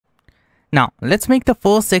Now let's make the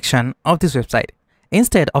first section of this website.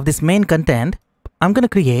 Instead of this main content, I'm going to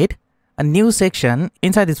create a new section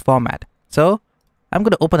inside this format. So I'm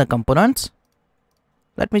going to open the components.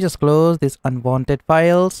 Let me just close these unwanted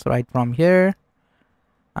files right from here.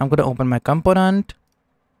 I'm going to open my component,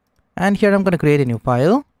 and here I'm going to create a new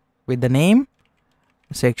file with the name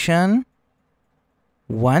section1.js.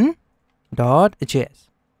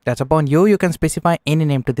 That's upon you. You can specify any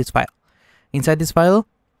name to this file. Inside this file,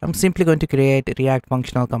 I'm simply going to create a React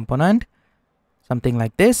functional component, something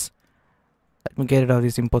like this. Let me get rid of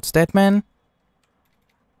this import statement.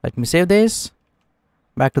 Let me save this.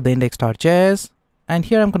 Back to the index.js, and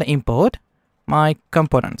here I'm going to import my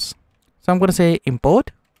components. So I'm going to say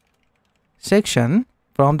import section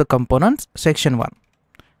from the components section1.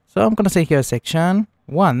 So I'm going to say here section1,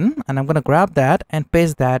 and I'm going to grab that and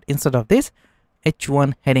paste that instead of this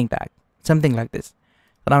h1 heading tag, something like this.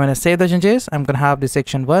 So now when I save the changes, I'm going to have this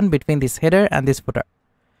section1 between this header and this footer.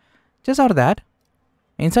 Just out of that,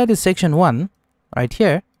 inside this section1 right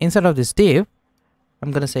here, inside of this div,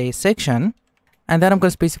 I'm going to say section, and then I'm going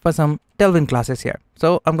to specify some Tailwind classes here.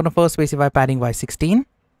 So I'm going to first specify padding by 16.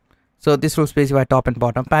 So this will specify top and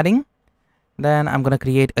bottom padding. Then I'm going to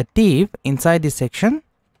create a div inside this section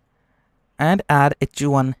and add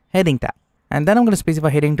h1 heading tag. And then I'm going to specify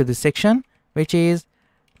heading to this section, which is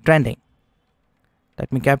trending.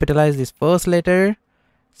 Let me capitalize this first letter,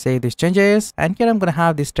 save these changes, and here I'm going to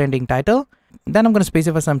have this trending title. Then I'm going to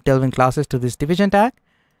specify some Tailwind classes to this division tag.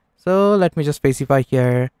 So let me just specify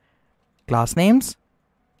here class names,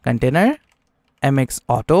 container, mx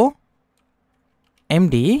auto,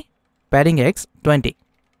 md, padding x 20.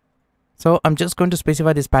 So I'm just going to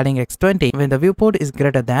specify this padding x 20 when the viewport is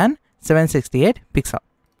greater than 768 pixel.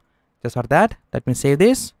 Just for that, let me save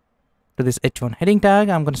this to this h1 heading tag.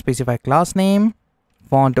 I'm going to specify class name,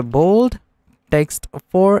 font bold, text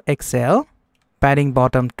 4XL, padding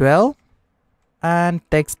bottom 12, and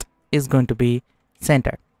text is going to be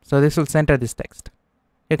center. So this will center this text.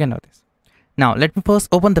 You can notice. Now let me first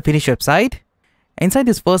open the finished website. Inside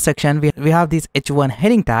this first section, we have this h1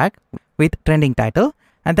 heading tag with trending title,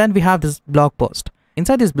 and then we have this blog post.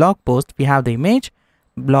 Inside this blog post, we have the image,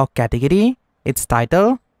 blog category, its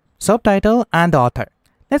title, subtitle, and the author.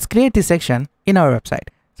 Let's create this section in our website.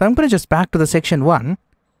 So I'm going to just back to the section1,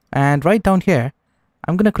 and right down here,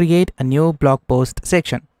 I'm going to create a new blog post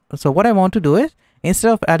section. So what I want to do is,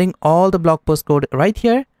 instead of adding all the blog post code right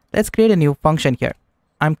here, let's create a new function here.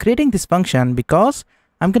 I'm creating this function because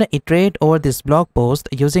I'm going to iterate over this blog post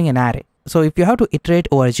using an array. So if you have to iterate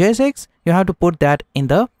over JSX, you have to put that in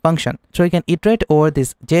the function. So you can iterate over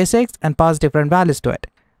this JSX and pass different values to it.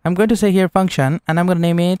 I'm going to say here function, and I'm going to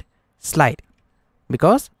name it slide,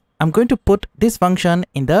 because I'm going to put this function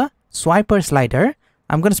in the swiper slider.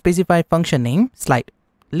 I'm going to specify function name slide.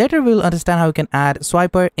 Later we'll understand how you can add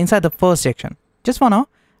swiper inside the first section. Just for now,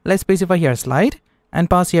 let's specify here slide and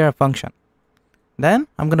pass here a function. Then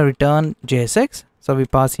I'm going to return JSX. So we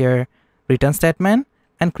pass here return statement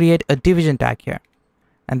and create a division tag here.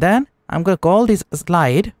 And then I'm going to call this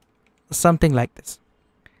slide something like this.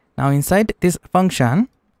 Now inside this function,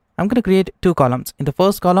 I'm going to create two columns. In the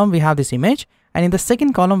first column, we have this image, and in the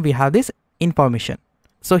second column, we have this information.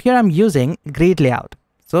 So here I'm using grid layout.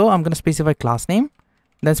 So I'm going to specify class name,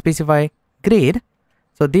 then specify grid.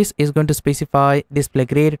 So this is going to specify display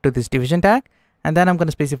grid to this division tag, and then I'm going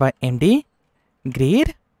to specify md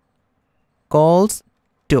grid calls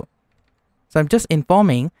to. So I'm just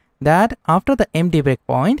informing that after the md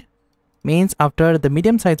breakpoint, means after the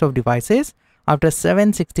medium size of devices, after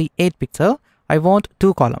 768 pixel, I want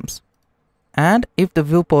two columns. And if the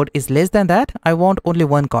viewport is less than that, I want only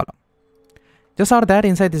one column. Just out of that,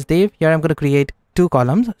 inside this div, here I'm going to create two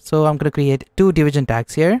columns. So I'm going to create two division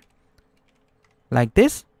tags here, like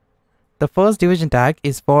this. The first division tag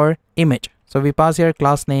is for image. So we pass here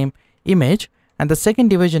class name image, and the second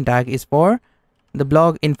division tag is for the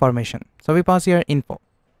blog information. So we pass here info.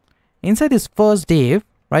 Inside this first div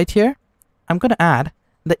right here, I'm going to add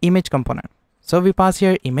the image component. So we pass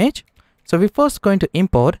here image. So we're first going to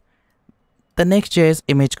import the Next.js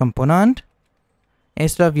image component.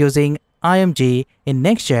 Instead of using img in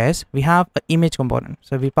Next.js, we have an image component.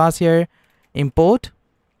 So we pass here import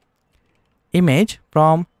image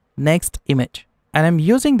from next image, and I'm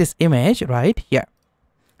using this image right here.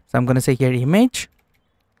 So I'm going to say here image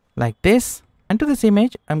like this, and to this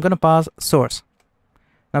image I'm going to pass source.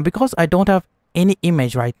 Now because I don't have any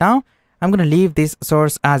image right now, I'm going to leave this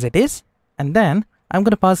source as it is, and then I'm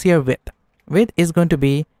going to pass here width. Width is going to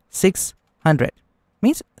be 600,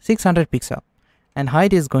 means 600 pixel, and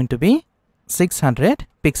height is going to be 600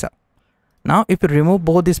 pixel. Now if you remove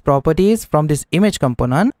both these properties from this image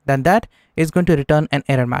component, then that is going to return an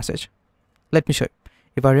error message. Let me show you.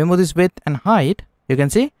 If I remove this width and height, you can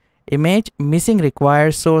see image missing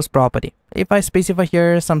requires source property. If I specify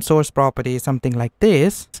here some source property, something like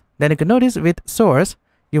this, then you can notice with source,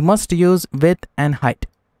 you must use width and height,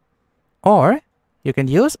 or you can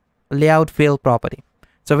use layout fill property.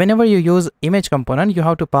 So whenever you use image component, you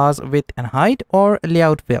have to pass width and height or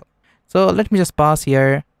layout fill. So let me just pass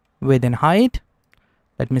here width and height.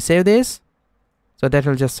 Let me save this. So that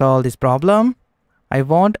will just solve this problem. I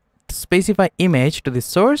want to specify image to this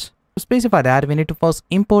source. To specify that, we need to first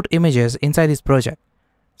import images inside this project.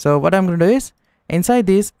 So what I'm going to do is, inside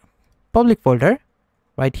this public folder,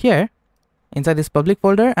 right here, inside this public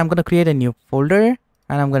folder, I'm going to create a new folder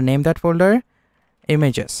and I'm going to name that folder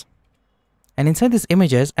images. And inside these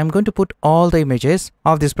images, I'm going to put all the images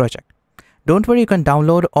of this project. Don't worry, you can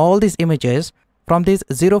download all these images from this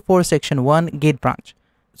 04 section 1 Git branch.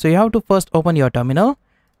 So you have to first open your terminal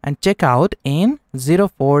and check out in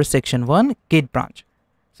 04 section 1 Git branch.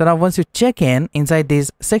 So now once you check in inside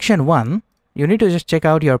this section 1, you need to just check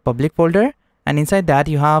out your public folder, and inside that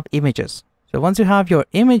you have images. So once you have your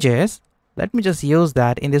images, let me just use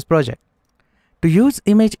that in this project. To use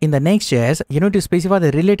image in the Next.js, you need to specify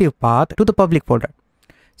the relative path to the public folder.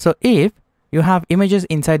 So if you have images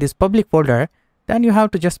inside this public folder, then you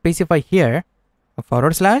have to just specify here a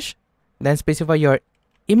 /, then specify your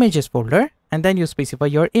images folder, and then you specify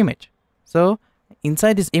your image. So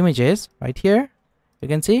inside these images right here, you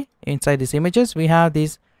can see inside these images, we have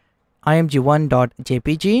this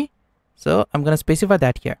img1.jpg. So I'm going to specify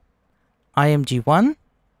that here, img1.jpg.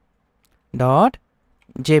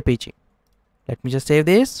 Let me just save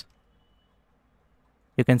this.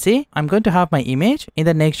 You can see I'm going to have my image in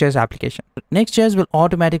the Next.js application. Next.js will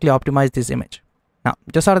automatically optimize this image. Now,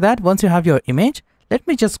 just out of that, once you have your image, let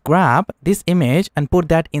me just grab this image and put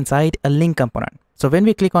that inside a link component. So when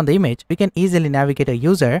we click on the image, we can easily navigate a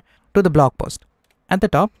user to the blog post. At the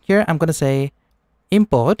top here, I'm going to say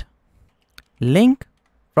import link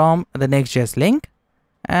from the Next.js link.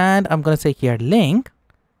 And I'm going to say here link.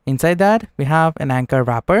 Inside that, we have an anchor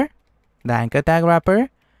wrapper, the anchor tag wrapper.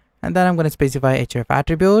 And then I'm going to specify href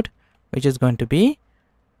attribute, which is going to be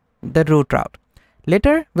the root route.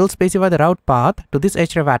 Later, we'll specify the route path to this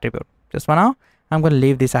href attribute. Just for now, I'm going to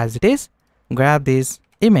leave this as it is. Grab this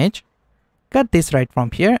image, cut this right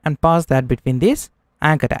from here and pass that between this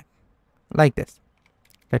anchor tag like this.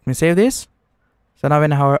 Let me save this. So now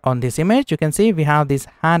when I hover on this image, you can see we have this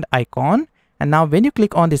hand icon. And now when you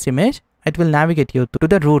click on this image, it will navigate you to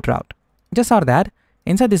the root route. Just for that,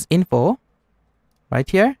 inside this info right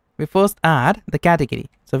here, we first add the category.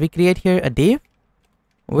 So we create here a div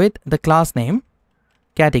with the class name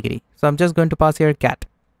category. So I'm just going to pass here cat.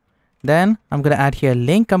 Then I'm going to add here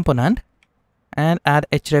link component and add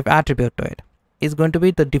href attribute to it. It's going to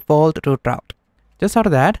be the default root route. Just out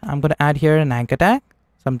of that, I'm going to add here an anchor tag,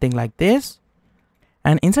 something like this.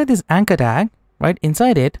 And inside this anchor tag, right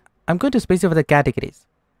inside it, I'm going to specify the categories.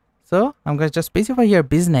 So I'm going to just specify here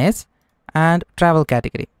business and travel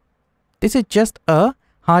category. This is just a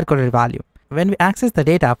hard-coded value. When we access the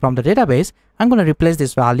data from the database, I'm going to replace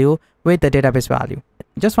this value with the database value.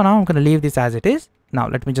 Just for now, I'm going to leave this as it is. Now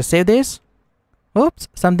let me just save this. Oops,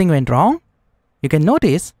 something went wrong. You can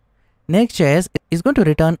notice Next.js is going to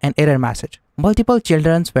return an error message. Multiple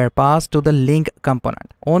children were passed to the link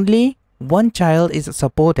component. Only one child is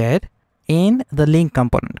supported in the link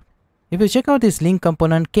component. If you check out this link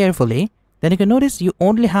component carefully, then you can notice you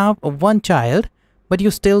only have one child, but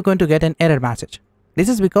you're still going to get an error message. This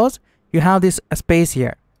is because you have this space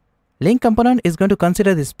here. Link component is going to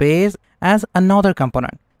consider this space as another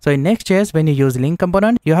component. So in Next.js, when you use link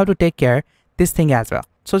component, you have to take care this thing as well.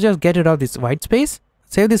 So just get rid of this white space,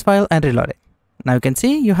 save this file and reload it. Now you can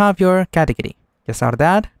see you have your category. Just out of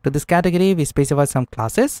that, to this category, we specify some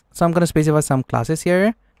classes. So I'm going to specify some classes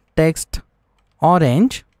here. Text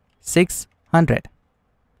orange 600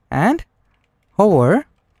 and hover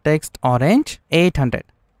text orange 800.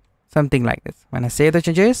 Something like this. When I save the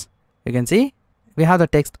changes, you can see we have the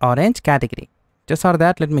text orange category. Just for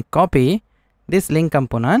that, let me copy this link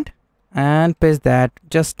component and paste that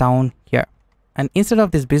just down here. And instead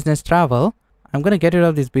of this business travel, I'm going to get rid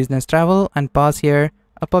of this business travel and pass here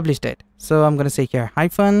a publish date. So I'm going to say here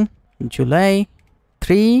hyphen July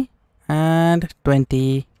 3 and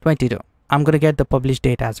 2022. I'm going to get the publish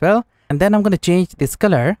date as well. And then I'm going to change this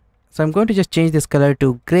color. So I'm going to just change this color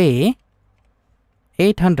to gray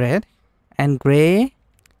 800 and gray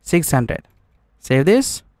 600. Save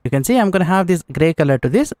this. You can see I'm going to have this gray color to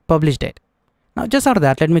this publish date. Now just out of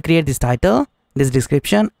that, let me create this title, this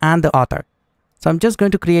description and the author. So I'm just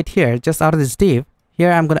going to create here, just out of this div,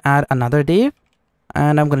 here I'm going to add another div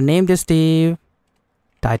And I'm going to name this div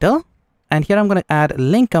title. And here I'm going to add a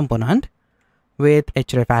link component with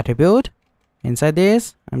href attribute. Inside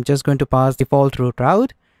this, I'm just going to pass default root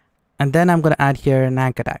route. And then I'm going to add here an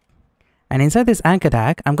anchor tag. And inside this anchor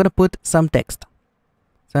tag, I'm going to put some text.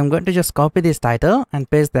 So I'm going to just copy this title and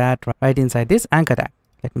paste that right inside this anchor tag.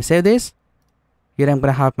 Let me save this. Here I'm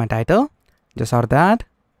going to have my title. Just add that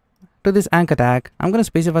to this anchor tag. I'm going to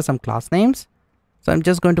specify some class names. So I'm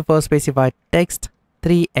just going to first specify text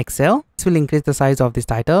 3XL. This will increase the size of this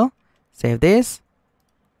title. Save this.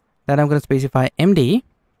 Then I'm going to specify MD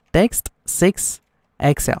text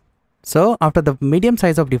 6XL. So after the medium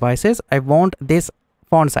size of devices, I want this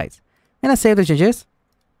font size. And I save the changes.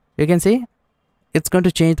 You can see it's going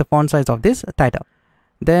to change the font size of this title.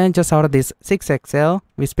 Then just out of this 6XL,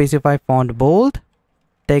 we specify font bold,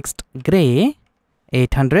 text gray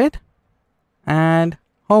 800, and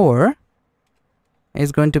hover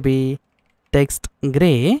is going to be text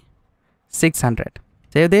gray 600.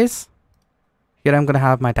 Save this. Here I'm going to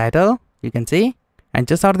have my title. You can see. And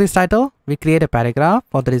just out of this title, we create a paragraph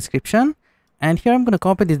for the description. And here I'm going to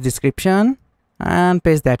copy this description and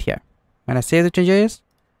paste that here. When I save the changes,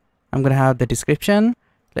 I'm going to have the description.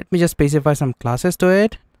 Let me just specify some classes to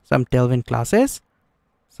it, some Tailwind classes.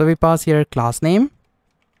 So we pass here class name,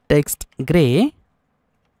 text gray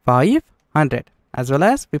 500, as well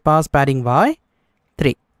as we pass padding y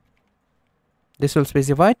 3. This will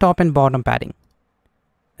specify top and bottom padding.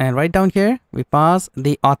 And right down here, we pass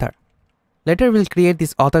the author. Later we'll create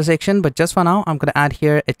this author section, but just for now, I'm going to add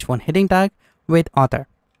here h1 heading tag with author.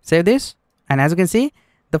 Save this. And as you can see,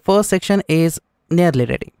 the first section is nearly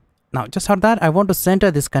ready. Now just for that, I want to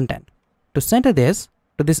center this content. To center this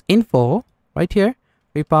to this info right here,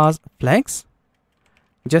 we pass flex,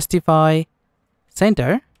 justify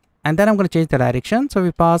center, and then I'm going to change the direction. So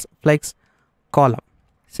we pass flex column.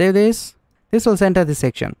 Save this. This will center this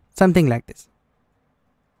section, something like this.